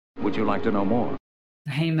Would you like to know more?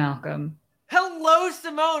 Hey, Malcolm. Hello,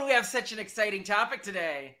 Simone. We have such an exciting topic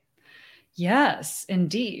today. Yes,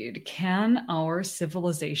 indeed. Can our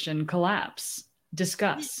civilization collapse?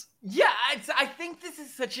 Discuss. Yeah, I think this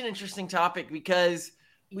is such an interesting topic because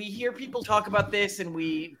we hear people talk about this and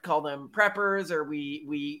we call them preppers, or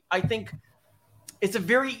I think it's a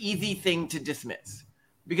very easy thing to dismiss.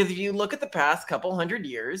 Because if you look at the past couple hundred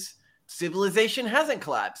years, civilization hasn't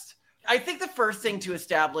collapsed. I think the first thing to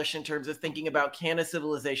establish in terms of thinking about can a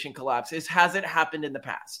civilization collapse is, has it happened in the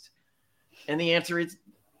past? And the answer is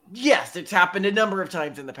yes, it's happened a number of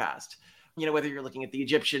times in the past. You know, whether you're looking at the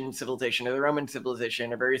Egyptian civilization or the Roman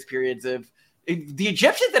civilization or various periods of the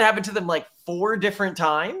Egyptians, that happened to them like 4 different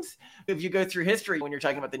times. If you go through history, when you're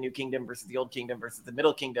talking about the New Kingdom versus the Old Kingdom versus the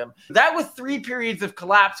Middle Kingdom, that was 3 periods of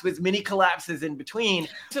collapse with many collapses in between.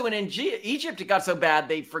 So when in Egypt, it got so bad,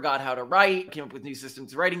 they forgot how to write, came up with new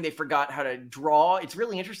systems of writing. They forgot how to draw. It's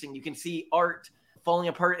really interesting. You can see art falling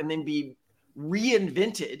apart and then be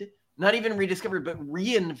reinvented, not even rediscovered, but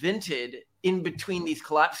reinvented in between these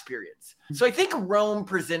collapse periods. So I think Rome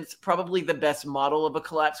presents probably the best model of a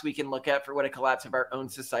collapse we can look at for what a collapse of our own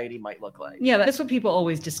society might look like. Yeah, that's what people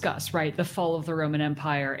always discuss, right? The fall of the Roman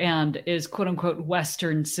Empire, and is quote unquote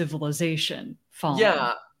Western civilization falling.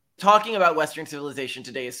 Yeah, talking about Western civilization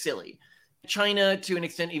today is silly. China, to an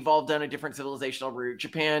extent, evolved down a different civilizational route.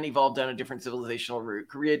 Japan evolved down a different civilizational route.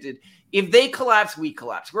 Korea did. If they collapse, we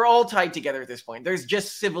collapse. We're all tied together at this point. There's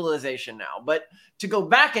just civilization now. But to go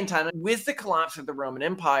back in time, with the collapse of the Roman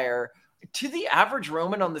Empire, to the average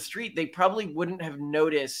Roman on the street, they probably wouldn't have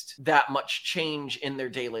noticed that much change in their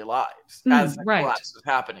daily lives as the collapse was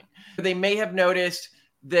happening. They may have noticed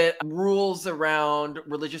that rules around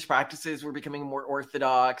religious practices were becoming more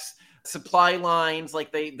orthodox. Supply lines,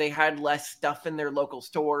 like they had less stuff in their local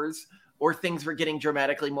stores, or things were getting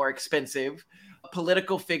dramatically more expensive.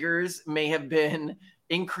 Political figures may have been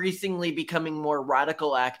increasingly becoming more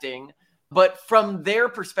radical acting. But from their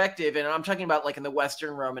perspective, and I'm talking about like in the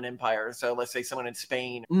Western Roman Empire, so let's say someone in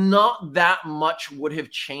Spain, not that much would have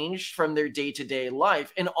changed from their day-to-day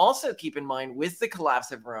life. And also keep in mind, with the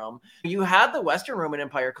collapse of Rome, you had the Western Roman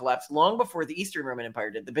Empire collapse long before the Eastern Roman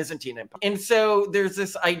Empire did, the Byzantine Empire. And so there's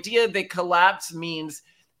this idea that collapse means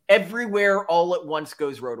everywhere all at once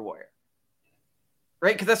goes road warrior,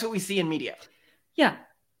 right? Because that's what we see in media. Yeah.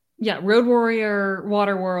 Yeah. Road warrior,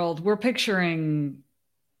 water world. We're picturing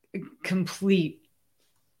complete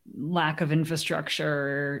lack of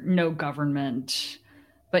infrastructure, no government.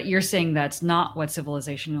 But you're saying that's not what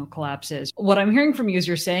civilizational collapse is. What I'm hearing from you is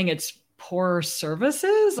you're saying it's poor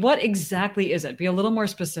services. What exactly is it? Be a little more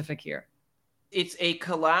specific here. It's a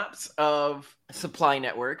collapse of supply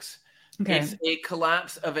networks. Okay. It's a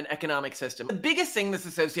collapse of an economic system. The biggest thing that's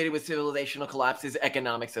associated with civilizational collapse is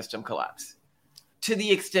economic system collapse. To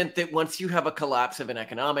the extent that once you have a collapse of an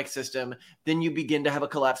economic system, then you begin to have a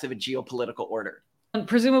collapse of a geopolitical order. And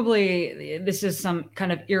presumably, this is some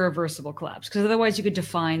kind of irreversible collapse, because otherwise you could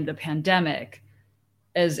define the pandemic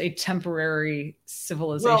as a temporary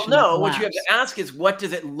civilizational collapse. Well, no, what you have to ask is, what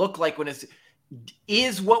does it look like when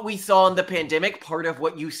is what we saw in the pandemic part of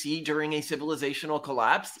what you see during a civilizational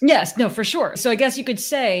collapse? Yes, no, for sure. So I guess you could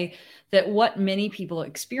say that what many people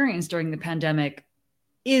experienced during the pandemic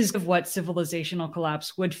is of what civilizational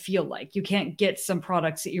collapse would feel like. You can't get some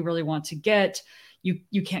products that you really want to get.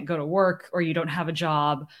 You can't go to work, or you don't have a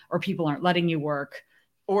job, or people aren't letting you work.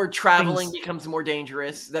 Or traveling becomes more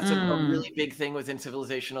dangerous. That's a really big thing within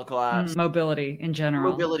civilizational collapse. Mobility in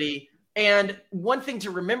general. Mobility. And one thing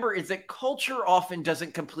to remember is that culture often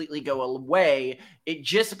doesn't completely go away. It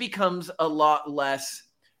just becomes a lot less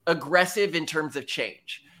aggressive in terms of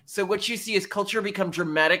change. So what you see is culture become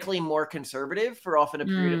dramatically more conservative for often a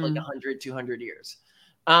period of like 100, 200 years.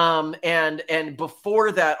 And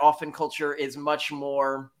before that, often culture is much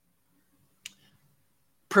more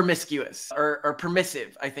promiscuous or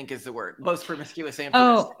permissive, I think is the word. Both promiscuous and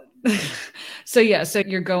permissive. So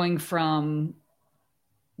you're going from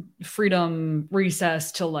freedom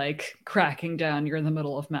recess to like cracking down. You're in the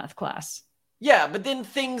middle of math class. Yeah, but then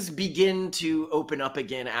things begin to open up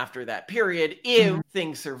again after that period if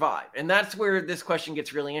things survive. And that's where this question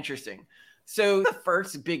gets really interesting. So the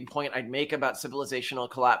first big point I'd make about civilizational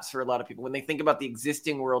collapse for a lot of people when they think about the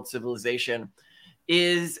existing world civilization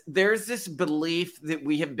is there's this belief that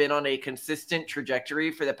we have been on a consistent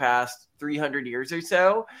trajectory for the past 300 years or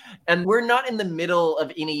so. And we're not in the middle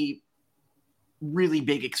of any really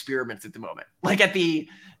big experiments at the moment, like at the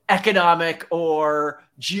economic or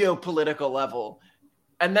geopolitical level.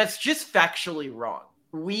 And that's just factually wrong.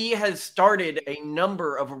 We have started a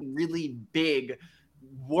number of really big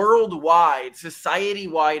worldwide,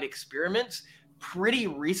 society-wide experiments pretty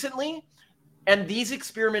recently, and these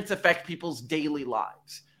experiments affect people's daily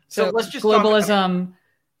lives. So let's just globalism,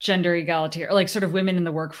 gender egalitarian, like sort of women in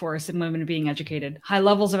the workforce and women being educated, high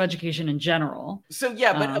levels of education in general. So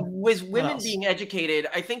yeah, but with women being educated,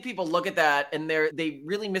 I think people look at that and they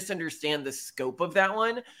really misunderstand the scope of that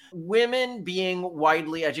one. Women being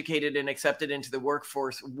widely educated and accepted into the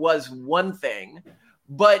workforce was one thing,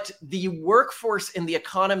 but the workforce and the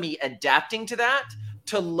economy adapting to that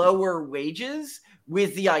to lower wages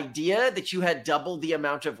with the idea that you had double the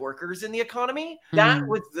amount of workers in the economy, that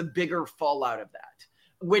was the bigger fallout of that.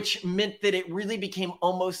 Which meant that it really became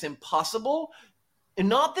almost impossible. And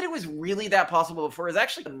not that it was really that possible before. It was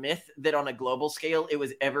actually a myth that on a global scale, it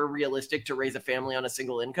was ever realistic to raise a family on a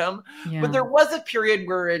single income. Yeah. But there was a period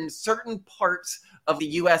where in certain parts of the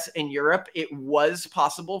US and Europe, it was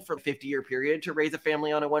possible for a 50-year period to raise a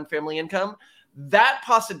family on a one family income. That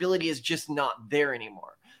possibility is just not there anymore.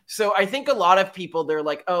 So I think a lot of people, they're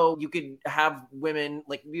like, oh, you could have women,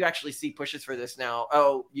 like you actually see pushes for this now.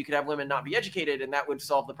 Oh, you could have women not be educated and that would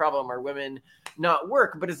solve the problem, or women not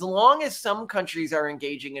work. But as long as some countries are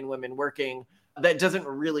engaging in women working, that doesn't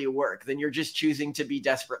really work. Then you're just choosing to be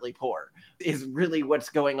desperately poor is really what's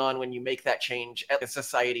going on when you make that change at a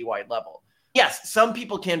society-wide level. Yes, some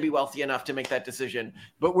people can be wealthy enough to make that decision,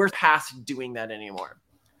 but we're past doing that anymore.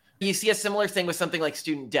 You see a similar thing with something like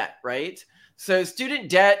student debt, right? So student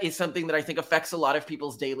debt is something that I think affects a lot of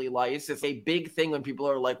people's daily lives. It's a big thing when people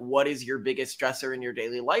are like, what is your biggest stressor in your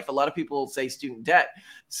daily life? A lot of people say student debt.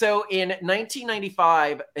 So in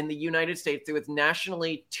 1995 in the United States, there was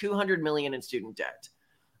nationally 200 million in student debt.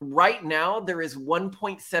 Right now, there is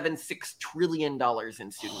 $1.76 trillion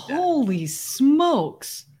in student debt. Holy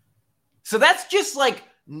smokes. So that's just like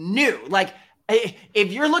new. Like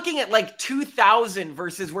if you're looking at like 2000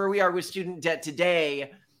 versus where we are with student debt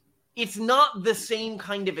today, it's not the same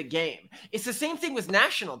kind of a game. It's the same thing with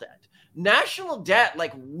national debt. National debt,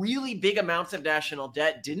 like really big amounts of national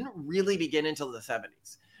debt, didn't really begin until the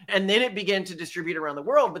 70s. And then it began to distribute around the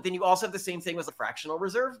world. But then you also have the same thing with the fractional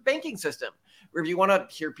reserve banking system, where if you want to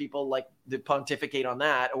hear people like the pontificate on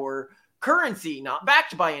that, or currency not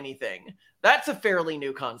backed by anything, that's a fairly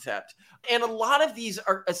new concept. And a lot of these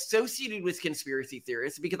are associated with conspiracy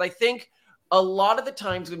theorists, because I think a lot of the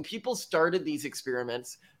times when people started these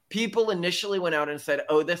experiments, people initially went out and said,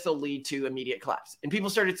 oh, this will lead to immediate collapse. And people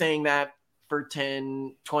started saying that for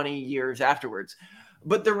 10, 20 years afterwards.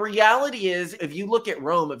 But the reality is, if you look at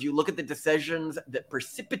Rome, if you look at the decisions that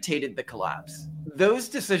precipitated the collapse, those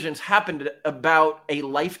decisions happened about a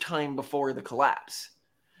lifetime before the collapse.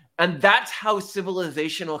 And that's how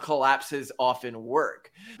civilizational collapses often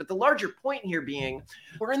work. But the larger point here being,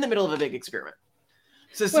 we're in the middle of a big experiment.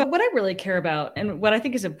 So what I really care about, and what I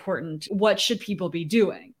think is important, what should people be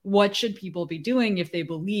doing? What should people be doing if they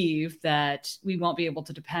believe that we won't be able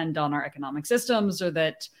to depend on our economic systems, or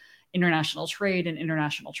that international trade and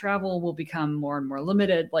international travel will become more and more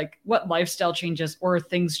limited? Like, what lifestyle changes or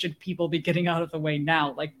things should people be getting out of the way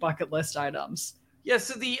now, like bucket list items? Yeah,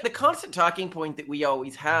 so the constant talking point that we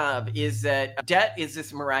always have is that debt is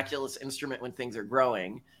this miraculous instrument when things are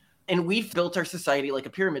growing. And we've built our society like a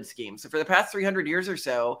pyramid scheme. So for the past 300 years or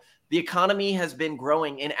so, the economy has been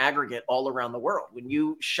growing in aggregate all around the world. When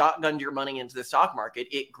you shotgunned your money into the stock market,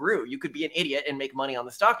 it grew. You could be an idiot and make money on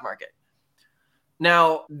the stock market.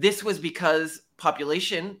 Now, this was because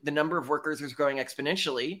population, the number of workers was growing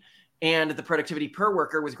exponentially, and the productivity per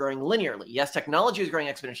worker was growing linearly. Yes, technology was growing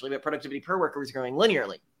exponentially, but productivity per worker was growing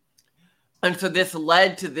linearly. And so this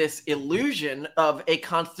led to this illusion of a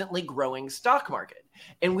constantly growing stock market.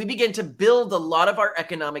 And we began to build a lot of our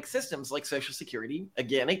economic systems like Social Security,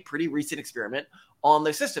 again, a pretty recent experiment, on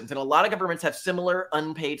those systems. And a lot of governments have similar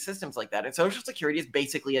unpaid systems like that. And Social Security is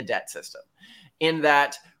basically a debt system in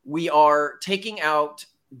that we are taking out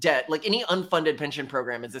debt. Like any unfunded pension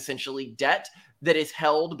program is essentially debt that is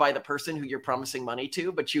held by the person who you're promising money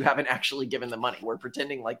to, but you haven't actually given them money. We're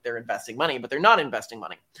pretending like they're investing money, but they're not investing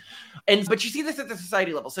money. But you see this at the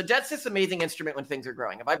society level. So debt's this amazing instrument when things are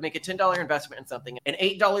growing. If I make a $10 investment in something and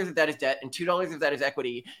 $8 of that is debt and $2 of that is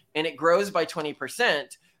equity, and it grows by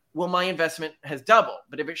 20%, well, my investment has doubled.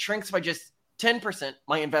 But if it shrinks by just 10%,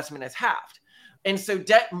 my investment has halved. And so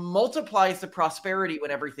debt multiplies the prosperity when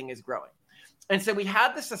everything is growing. And so we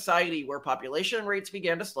had the society where population rates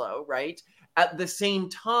began to slow, right? At the same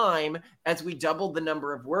time as we doubled the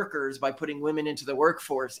number of workers by putting women into the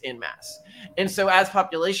workforce en masse. And so as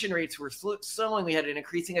population rates were slowing, we had an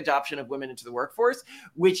increasing adoption of women into the workforce,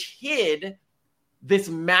 which hid this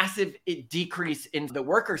massive decrease in the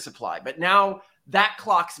worker supply. But now that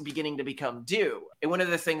clock's beginning to become due. And one of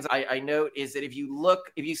the things I note is that if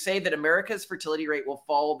you say that America's fertility rate will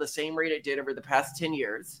fall the same rate it did over the past 10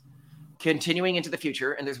 years, continuing into the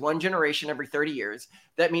future, and there's one generation every 30 years,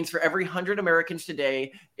 that means for every 100 Americans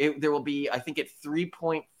today, there will be, I think,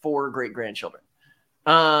 3.4 great-grandchildren.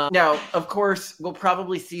 Now, of course, we'll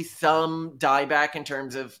probably see some dieback in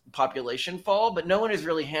terms of population fall, but no one has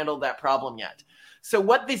really handled that problem yet. So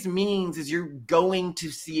what this means is you're going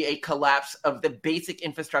to see a collapse of the basic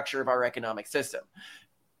infrastructure of our economic system.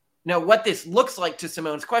 Now, what this looks like, to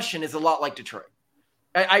Simone's question, is a lot like Detroit.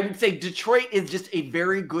 I would say Detroit is just a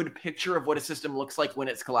very good picture of what a system looks like when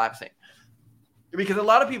it's collapsing. Because a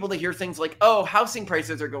lot of people, they hear things like, oh, housing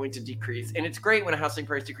prices are going to decrease. And it's great when a housing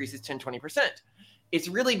price decreases 10, 20%. It's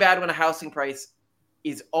really bad when a housing price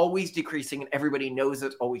is always decreasing and everybody knows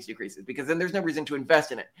it always decreases, because then there's no reason to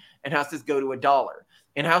invest in it. And houses go to $1.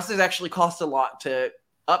 And houses actually cost a lot to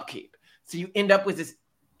upkeep. So you end up with this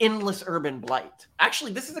endless urban blight.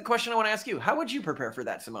 Actually, this is a question I want to ask you. How would you prepare for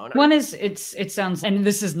that, Simone? One is, it sounds, and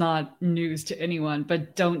this is not news to anyone,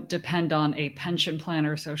 but don't depend on a pension plan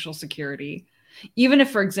or Social Security. Even if,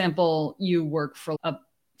 for example, you work for a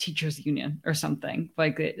teachers union or something,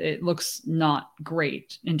 like it looks not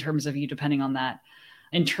great in terms of you depending on that.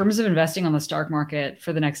 In terms of investing on the stock market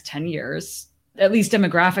for the next 10 years, at least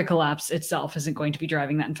demographic collapse itself isn't going to be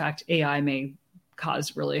driving that. In fact, AI may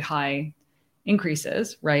cause really high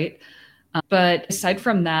increases, right? But aside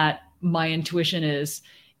from that, my intuition is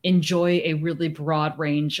enjoy a really broad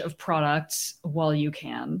range of products while you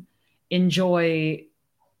can. Enjoy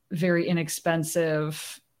very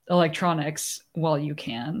inexpensive electronics while you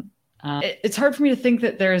can. It's hard for me to think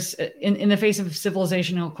that there's, in the face of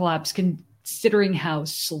civilizational collapse, considering how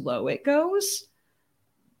slow it goes,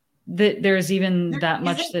 that there's even that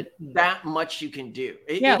much you can do.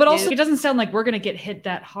 But also it doesn't sound like we're going to get hit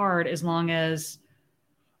that hard as long as.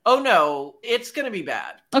 Oh no, it's going to be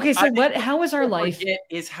bad. Okay, so how is our life?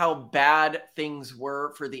 Is how bad things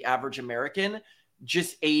were for the average American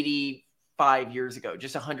just 85 years ago,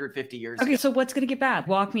 just 150 years ago. Okay, so what's going to get bad?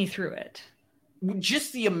 Walk me through it.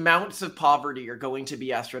 Just the amounts of poverty are going to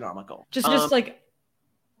be astronomical. Just like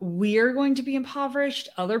we're going to be impoverished.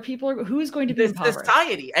 Other people who is going to be impoverished?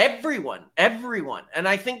 Society, everyone. And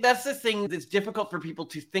I think that's the thing that's difficult for people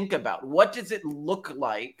to think about. What does it look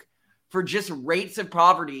like for just rates of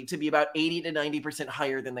poverty to be about 80 to 90%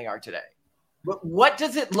 higher than they are today? But what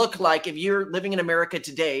does it look like if you're living in America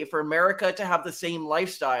today, for America to have the same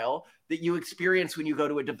lifestyle that you experience when you go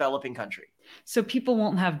to a developing country? So people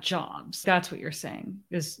won't have jobs. That's what you're saying.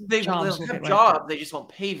 They'll have jobs. They just won't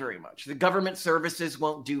pay very much. The government services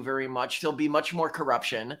won't do very much. There'll be much more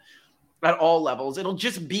corruption at all levels. It'll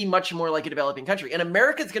just be much more like a developing country. And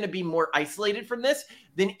America's going to be more isolated from this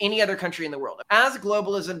than any other country in the world. As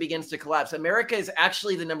globalism begins to collapse, America is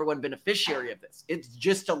actually the number one beneficiary of this. It's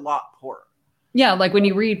just a lot poorer. Yeah, like when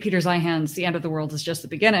you read Peter Zeihan's The End of the World is Just the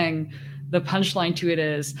Beginning, the punchline to it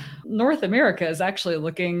is North America is actually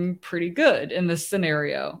looking pretty good in this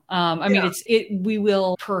scenario. I mean, we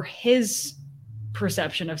will, per his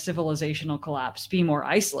perception of civilizational collapse, be more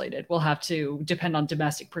isolated. We'll have to depend on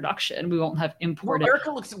domestic production. We won't have imported. Well,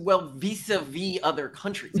 America looks vis-a-vis other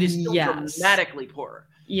countries. It is still dramatically poorer.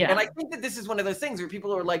 Yeah. And I think that this is one of those things where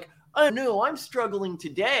people are like, oh no, I'm struggling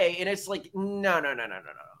today. And it's like, no.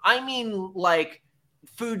 I mean, like,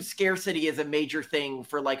 food scarcity is a major thing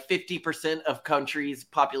for like 50% of countries'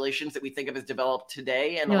 populations that we think of as developed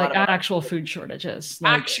today. And like actual food shortages.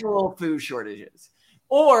 Actual food shortages.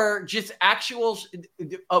 Or just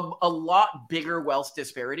a lot bigger wealth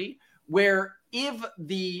disparity, where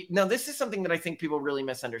now this is something that I think people really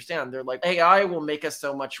misunderstand. They're like, AI will make us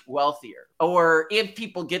so much wealthier. Or if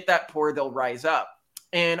people get that poor, they'll rise up.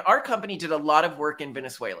 And our company did a lot of work in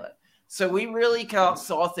Venezuela. So we really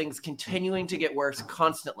saw things continuing to get worse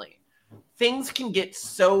constantly. Things can get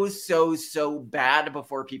so bad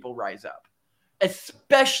before people rise up,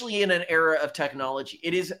 especially in an era of technology.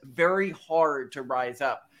 It is very hard to rise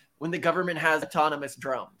up when the government has autonomous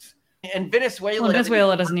drones. And Venezuela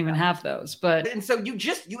doesn't even have those. And so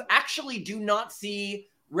you actually do not see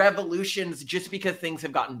revolutions just because things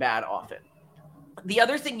have gotten bad often. The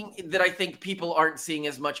other thing that I think people aren't seeing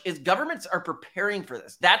as much is governments are preparing for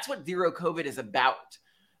this. That's what zero COVID is about.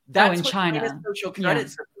 That's in what China. Social credit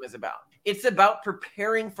system is about. It's about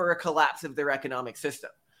preparing for a collapse of their economic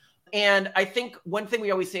system. And I think one thing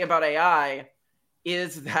we always say about AI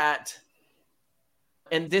is that,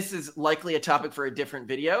 and this is likely a topic for a different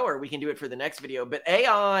video, or we can do it for the next video, but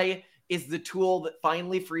AI is the tool that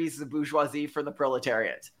finally frees the bourgeoisie from the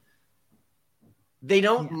proletariat. They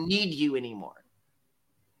don't need you anymore.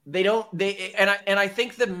 I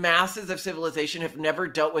think the masses of civilization have never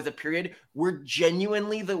dealt with a period where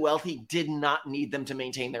genuinely the wealthy did not need them to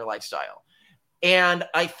maintain their lifestyle. And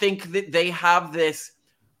I think that they have this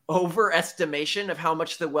overestimation of how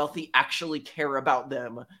much the wealthy actually care about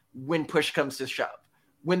them when push comes to shove,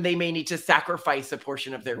 when they may need to sacrifice a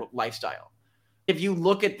portion of their lifestyle. If you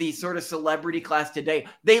look at the sort of celebrity class today,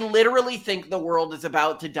 they literally think the world is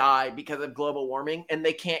about to die because of global warming, and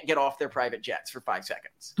they can't get off their private jets for 5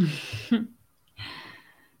 seconds.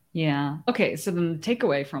 Yeah. Okay. So then the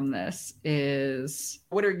takeaway from this is...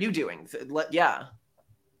 What are you doing? Yeah.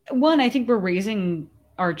 One, I think we're raising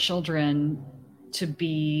our children to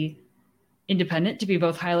be independent, to be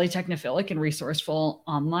both highly technophilic and resourceful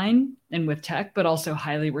online and with tech, but also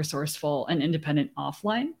highly resourceful and independent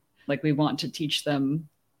offline. Like, we want to teach them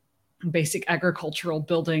basic agricultural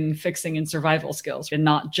building, fixing, and survival skills, and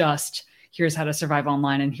not just here's how to survive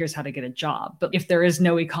online and here's how to get a job. But if there is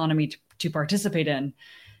no economy to participate in,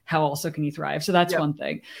 how also can you thrive? So that's one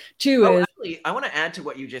thing. Two is... Actually, I want to add to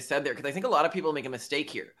what you just said there, because I think a lot of people make a mistake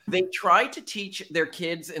here. They try to teach their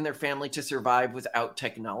kids and their family to survive without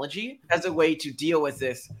technology as a way to deal with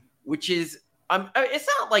this, which is... it's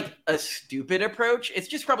not like a stupid approach. It's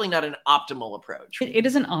just probably not an optimal approach. It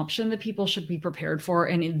is an option that people should be prepared for.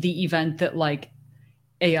 And in the event that like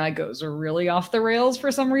AI goes really off the rails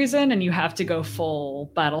for some reason, and you have to go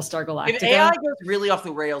full Battlestar Galactica. If AI goes really off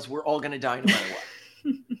the rails, we're all going to die no matter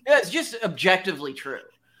what. Yeah, it's just objectively true.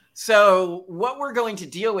 So what we're going to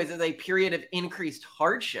deal with is a period of increased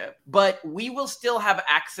hardship, but we will still have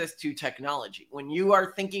access to technology. When you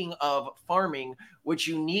are thinking of farming, what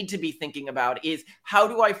you need to be thinking about is, how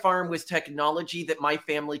do I farm with technology that my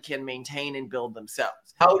family can maintain and build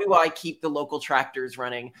themselves? How do I keep the local tractors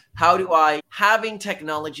running? How do I, having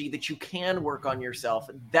technology that you can work on yourself?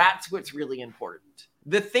 That's what's really important.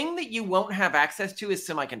 The thing that you won't have access to is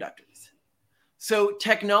semiconductors. So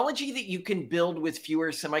technology that you can build with fewer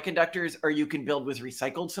semiconductors, or you can build with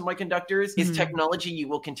recycled semiconductors, is technology you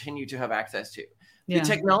will continue to have access to. Yeah. The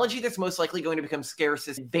technology that's most likely going to become scarce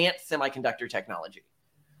is advanced semiconductor technology.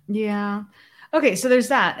 Yeah. Okay, so there's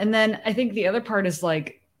that. And then I think the other part is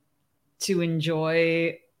like to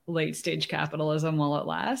enjoy late stage capitalism while it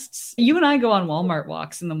lasts. You and I go on Walmart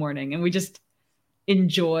walks in the morning and we just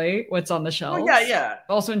enjoy what's on the shelves. Oh, yeah.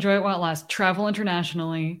 Also enjoy it while it lasts. Travel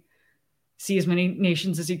internationally. See as many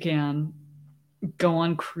nations as you can, go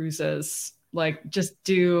on cruises, like just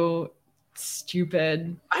do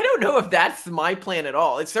stupid. I don't know if that's my plan at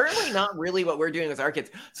all. It's certainly not really what we're doing with our kids.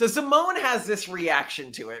 So Simone has this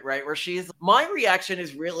reaction to it, right? Where my reaction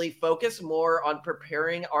is really focused more on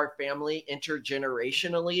preparing our family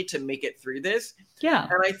intergenerationally to make it through this. Yeah.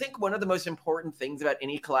 And I think one of the most important things about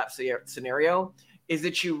any collapse scenario is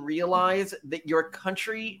that you realize that your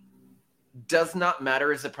country does not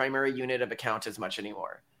matter as the primary unit of account as much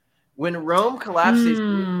anymore. When Rome collapses,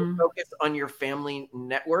 you need to focus on your family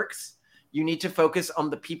networks. You need to focus on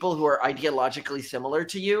the people who are ideologically similar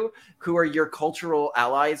to you, who are your cultural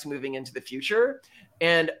allies moving into the future,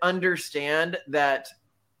 and understand that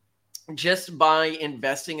just by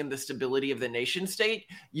investing in the stability of the nation state,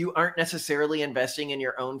 you aren't necessarily investing in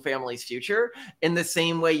your own family's future in the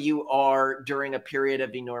same way you are during a period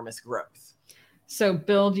of enormous growth. So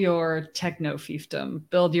build your techno fiefdom,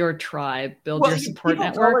 build your tribe, build your support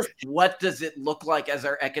network. What does it look like as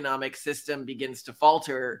our economic system begins to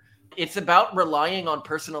falter? It's about relying on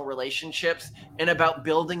personal relationships and about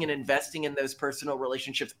building and investing in those personal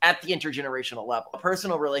relationships at the intergenerational level. A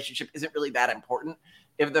personal relationship isn't really that important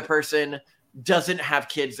if the person doesn't have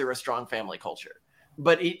kids or a strong family culture.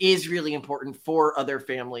 But it is really important for other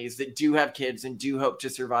families that do have kids and do hope to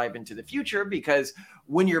survive into the future, because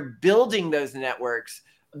when you're building those networks,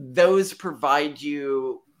 those provide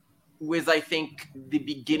you with, I think, the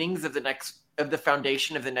beginnings of the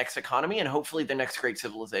foundation of the next economy and hopefully the next great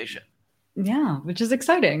civilization. Yeah, which is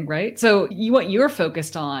exciting, right? So what you're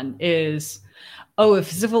focused on is,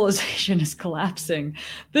 if civilization is collapsing,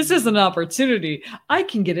 this is an opportunity. I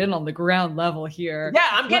can get in on the ground level here. Yeah,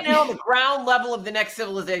 I'm getting in on the ground level of the next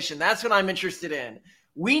civilization. That's what I'm interested in.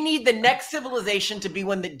 We need the next civilization to be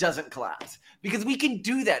one that doesn't collapse, because we can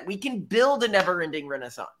do that. We can build a never-ending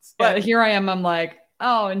renaissance. But here I am. I'm like,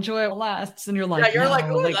 enjoy it lasts. And you're like, yeah, you're like,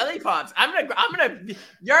 lollipops.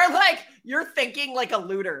 You're thinking like a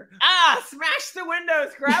looter. Smash the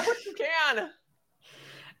windows, grab what you can.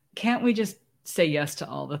 Can't we just say yes to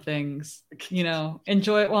all the things,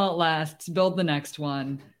 enjoy it while it lasts, build the next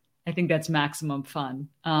one, I think that's maximum fun.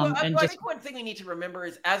 I think one thing we need to remember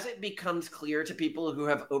is as it becomes clear to people who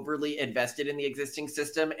have overly invested in the existing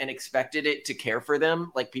system and expected it to care for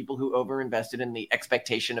them, like people who overinvested in the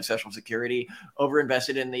expectation of social security,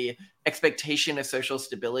 overinvested in the expectation of social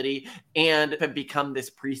stability, and have become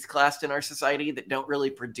this priest class in our society that don't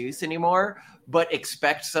really produce anymore, but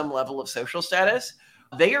expect some level of social status,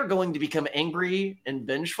 they are going to become angry and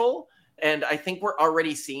vengeful. And I think we're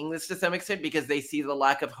already seeing this to some extent because they see the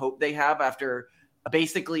lack of hope they have after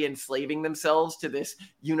basically enslaving themselves to this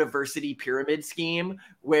university pyramid scheme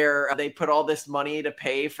where they put all this money to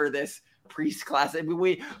pay for this priest class.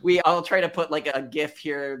 I'll try to put like a GIF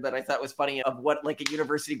here that I thought was funny of what like a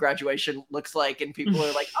university graduation looks like. And people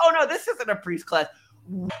are like, oh no, this isn't a priest class.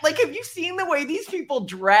 Like, have you seen the way these people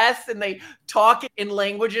dress and they talk in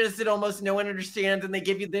languages that almost no one understands? And they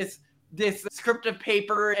give you this script of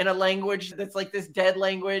paper in a language that's like this dead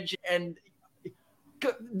language. And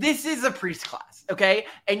this is a priest class, okay?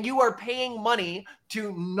 And you are paying money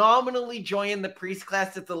to nominally join the priest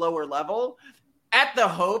class at the lower level at the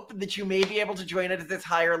hope that you may be able to join it at this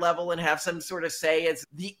higher level and have some sort of say as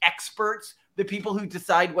the experts, the people who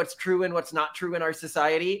decide what's true and what's not true in our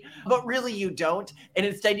society. But really you don't. And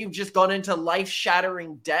instead you've just gone into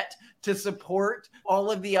life-shattering debt to support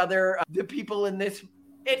all of the other the people in this.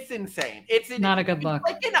 It's insane. It's not a good look.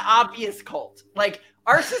 Like an obvious cult. Like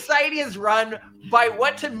our society is run by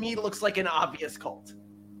what to me looks like an obvious cult.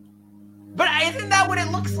 But isn't that what it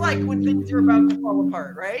looks like when things are about to fall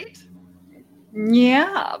apart, right?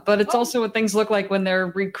 Yeah, but it's also what things look like when they're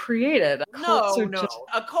recreated. No.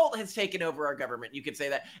 A cult has taken over our government. You could say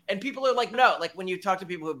that. And people are like, no. Like when you talk to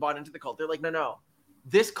people who have bought into the cult, they're like, no.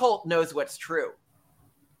 This cult knows what's true.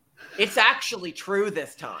 It's actually true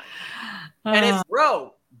this time. And it's,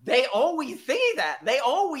 bro, they always say that. They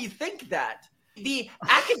always think that. The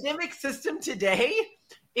academic system today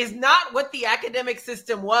is not what the academic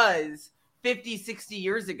system was 50, 60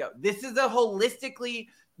 years ago. This is a holistically,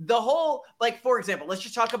 the whole, like, for example, let's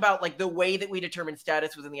just talk about like the way that we determine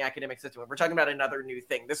status within the academic system. We're talking about another new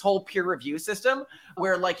thing, this whole peer review system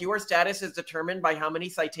where like your status is determined by how many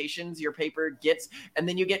citations your paper gets. And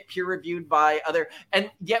then you get peer reviewed by other, and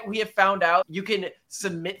yet we have found out you can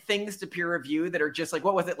submit things to peer review that are just like,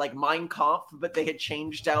 what was it? Like Mein Kampf, but they had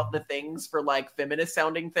changed out the things for like feminist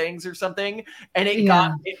sounding things or something. And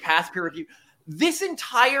it passed peer review. This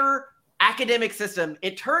entire academic system,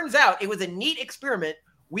 it turns out it was a neat experiment.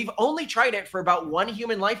 We've only tried it for about one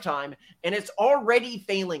human lifetime, and it's already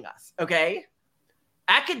failing us, okay?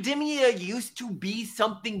 Academia used to be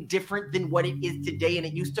something different than what it is today, and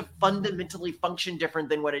it used to fundamentally function different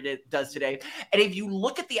than what it does today. And if you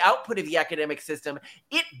look at the output of the academic system,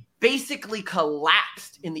 it basically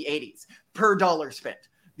collapsed in the 80s per dollar spent.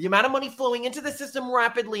 The amount of money flowing into the system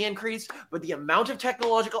rapidly increased, but the amount of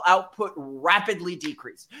technological output rapidly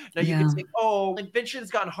decreased. Now you can say, oh, invention's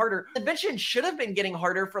gotten harder. Invention should have been getting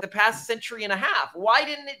harder for the past century and a half. Why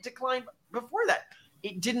didn't it decline before that?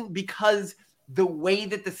 It didn't, because the way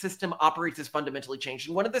that the system operates has fundamentally changed.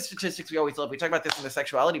 And one of the statistics we always love, we talk about this in the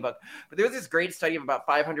sexuality book, but there was this great study of about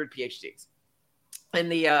 500 PhDs in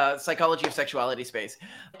the psychology of sexuality space.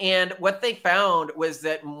 And what they found was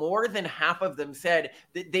that more than half of them said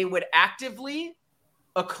that they would actively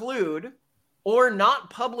occlude or not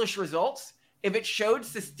publish results if it showed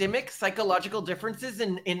systemic psychological differences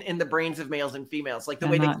in the brains of males and females, like the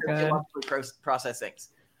way they physiologically process things.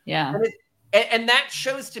 Yeah. And that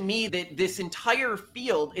shows to me that this entire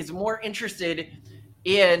field is more interested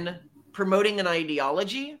in promoting an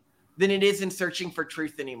ideology than it is in searching for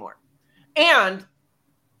truth anymore. And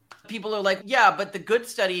people are like, yeah, but the good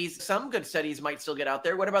studies, some good studies might still get out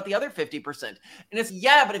there. What about the other 50%? And it's,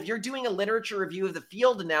 yeah, but if you're doing a literature review of the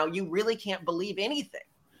field now, you really can't believe anything.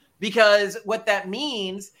 Because what that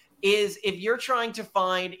means is if you're trying to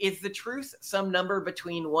find, is the truth some number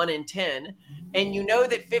between 1 and 10, and you know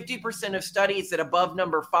that 50% of studies that above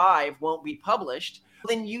number 5 won't be published,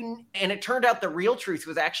 then and it turned out the real truth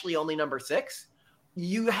was actually only number 6,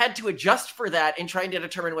 you had to adjust for that in trying to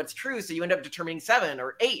determine what's true. So you end up determining 7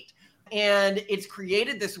 or 8. And it's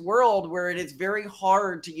created this world where it is very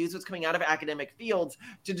hard to use what's coming out of academic fields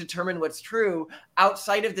to determine what's true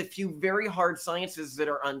outside of the few very hard sciences that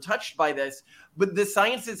are untouched by this. But the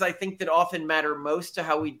sciences, I think, that often matter most to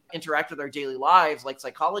how we interact with our daily lives, like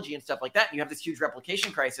psychology and stuff like that, and you have this huge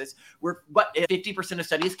replication crisis where 50% of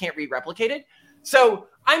studies can't be replicated. So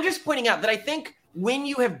I'm just pointing out that I think when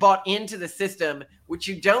you have bought into the system, what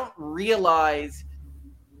you don't realize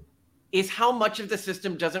is how much of the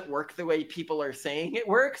system doesn't work the way people are saying it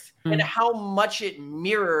works, and how much it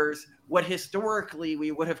mirrors what historically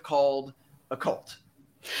we would have called a cult.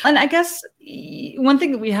 And I guess one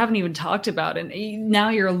thing that we haven't even talked about, and now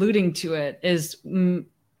you're alluding to it, is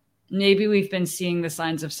maybe we've been seeing the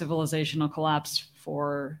signs of civilizational collapse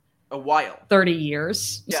for a while, 30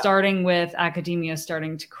 years, starting with academia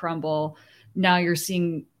starting to crumble. Now you're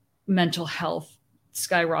seeing mental health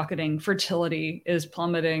skyrocketing, fertility is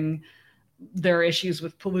plummeting. There are issues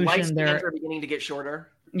with pollution. Lifespans are beginning to get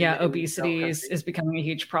shorter. Yeah, obesity is becoming a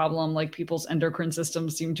huge problem. Like people's endocrine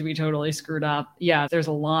systems seem to be totally screwed up. Yeah, there's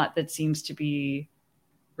a lot that seems to be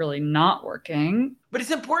really not working. But it's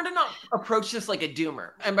important to not approach this like a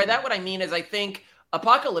doomer. And by that, what I mean is I think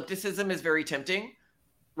apocalypticism is very tempting,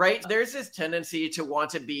 right? There's this tendency to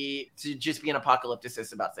want to just be an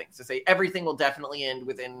apocalypticist about things, to say everything will definitely end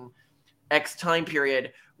within X time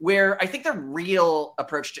period, where I think the real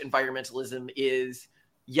approach to environmentalism is,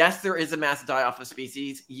 yes, there is a mass die-off of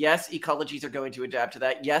species. Yes, ecologies are going to adapt to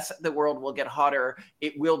that. Yes, the world will get hotter.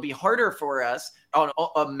 It will be harder for us on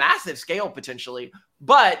a massive scale, potentially.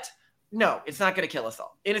 But no, it's not going to kill us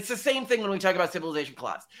all. And it's the same thing when we talk about civilization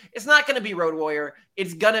collapse. It's not going to be Road Warrior.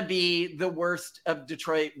 It's going to be the worst of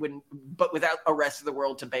Detroit, but without a rest of the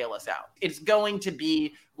world to bail us out. It's going to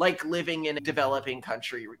be like living in a developing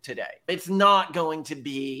country today. It's not going to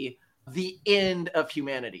be the end of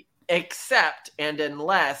humanity, except and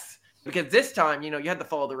unless, because this time, you had the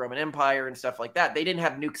fall of the Roman Empire and stuff like that. They didn't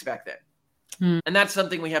have nukes back then. And that's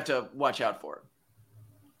something we have to watch out for.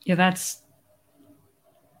 Yeah, that's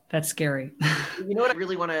scary. You know what I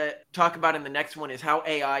really want to talk about in the next one is how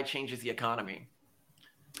AI changes the economy.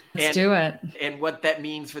 Let's do it. And what that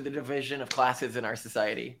means for the division of classes in our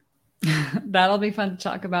society. That'll be fun to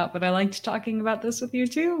talk about, but I liked talking about this with you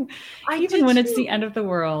too. Even when it's the end of the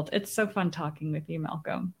world. It's so fun talking with you,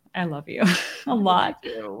 Malcolm. I love you a lot.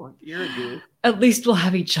 You're a dude. At least we'll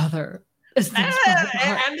have each other. And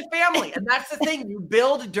the family. And that's the thing. You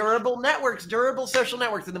build durable networks, durable social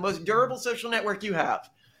networks, and the most durable social network you have.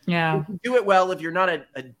 Yeah. You do it well if you're not a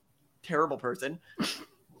terrible person.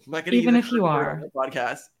 Even if you are. On the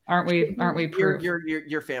podcast. Aren't we proof?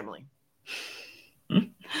 Your family.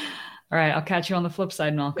 All right. I'll catch you on the flip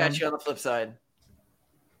side, Malcolm. Catch you on the flip side.